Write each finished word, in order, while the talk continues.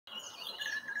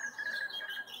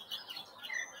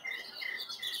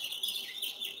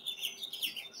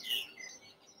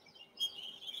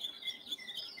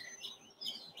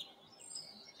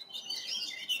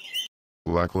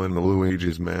Lachlan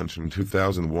Luigi's Mansion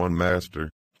 2001 Master,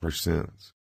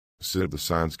 presents Sid the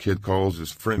Science Kid calls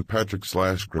his friend Patrick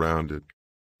 / Grounded,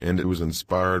 and it was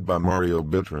inspired by Mario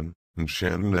Bitron and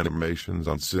Shannon Animations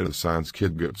on Sid the Science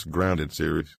Kid Gets Grounded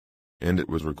series, and it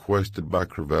was requested by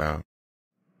Craval.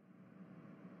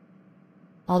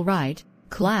 Alright,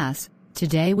 class,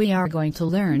 today we are going to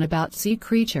learn about sea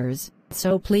creatures,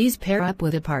 so please pair up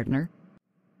with a partner.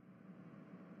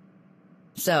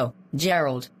 So,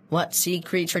 Gerald, what sea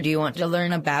creature do you want to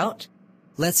learn about?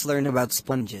 Let's learn about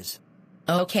sponges.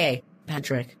 Okay,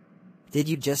 Patrick. Did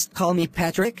you just call me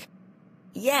Patrick?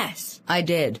 Yes, I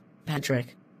did,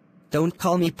 Patrick. Don't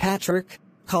call me Patrick,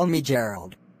 call me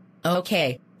Gerald.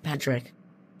 Okay, Patrick.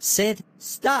 Sid,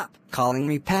 stop calling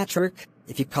me Patrick.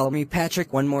 If you call me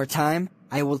Patrick one more time,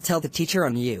 I will tell the teacher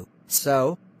on you.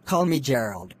 So, call me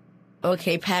Gerald.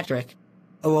 Okay, Patrick.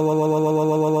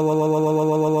 Oh,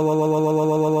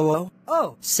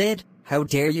 Sid, how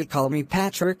dare you call me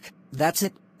Patrick? That's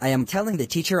it, I am telling the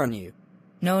teacher on you.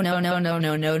 No.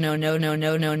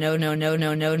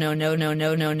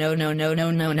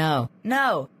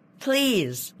 No,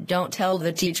 please, don't tell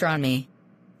the teacher on me.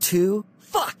 Too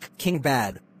fucking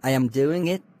bad. I am doing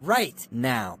it right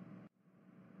now.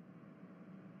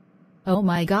 Oh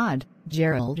my god,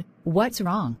 Gerald, what's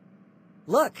wrong?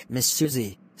 Look, Miss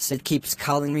Susie, Sid keeps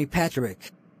calling me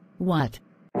Patrick. What?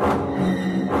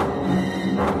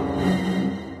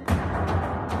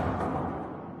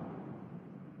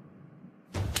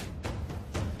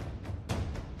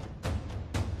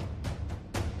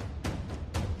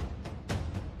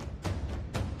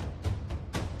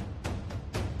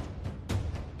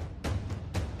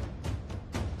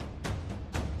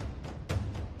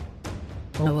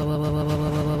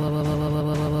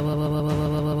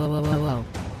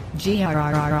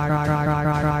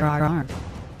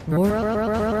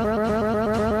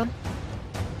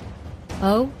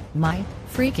 Oh my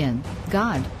freaking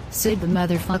god, Sid the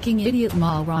motherfucking idiot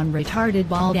moron retarded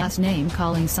bald ass name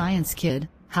calling science kid,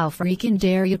 how freaking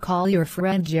dare you call your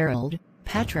friend Gerald,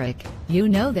 Patrick, you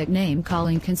know that name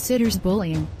calling considers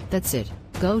bullying, that's it,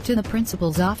 go to the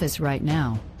principal's office right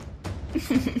now.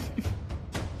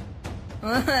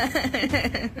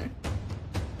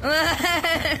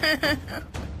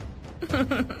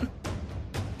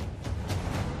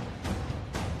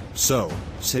 So,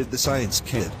 Sid the Science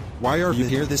Kid, why are you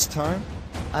here this time?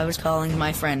 I was calling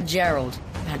my friend Gerald,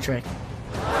 Patrick.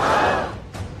 Oh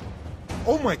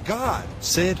my god!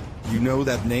 Sid, you know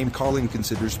that name calling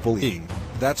considers bullying.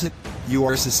 That's it, you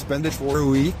are suspended for a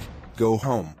week. Go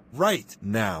home, right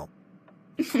now.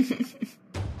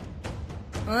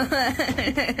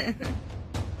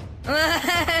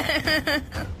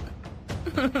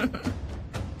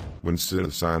 When Sid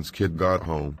the Science Kid got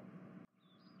home,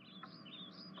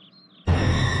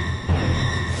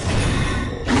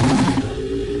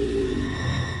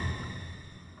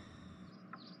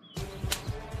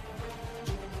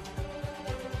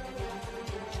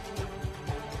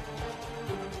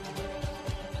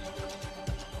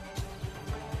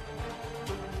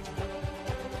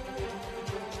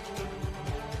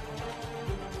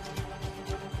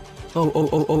 Oh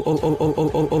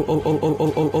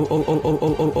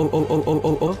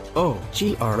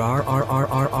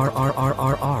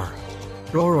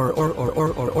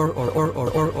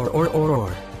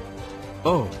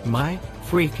my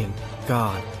freaking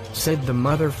god, said the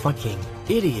motherfucking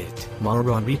idiot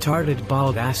moron retarded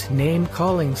bald ass name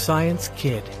calling science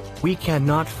kid. We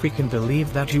cannot freaking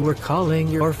believe that you were calling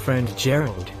your friend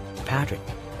Gerald, Patrick,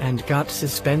 and got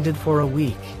suspended for a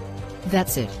week.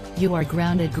 That's it, you are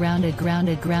grounded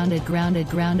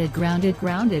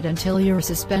until your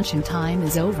suspension time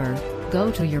is over. Go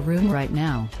to your room right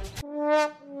now.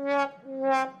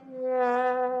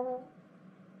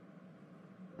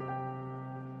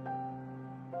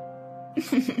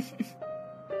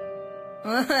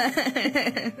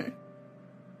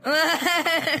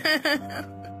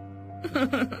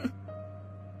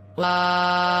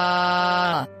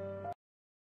 Wow.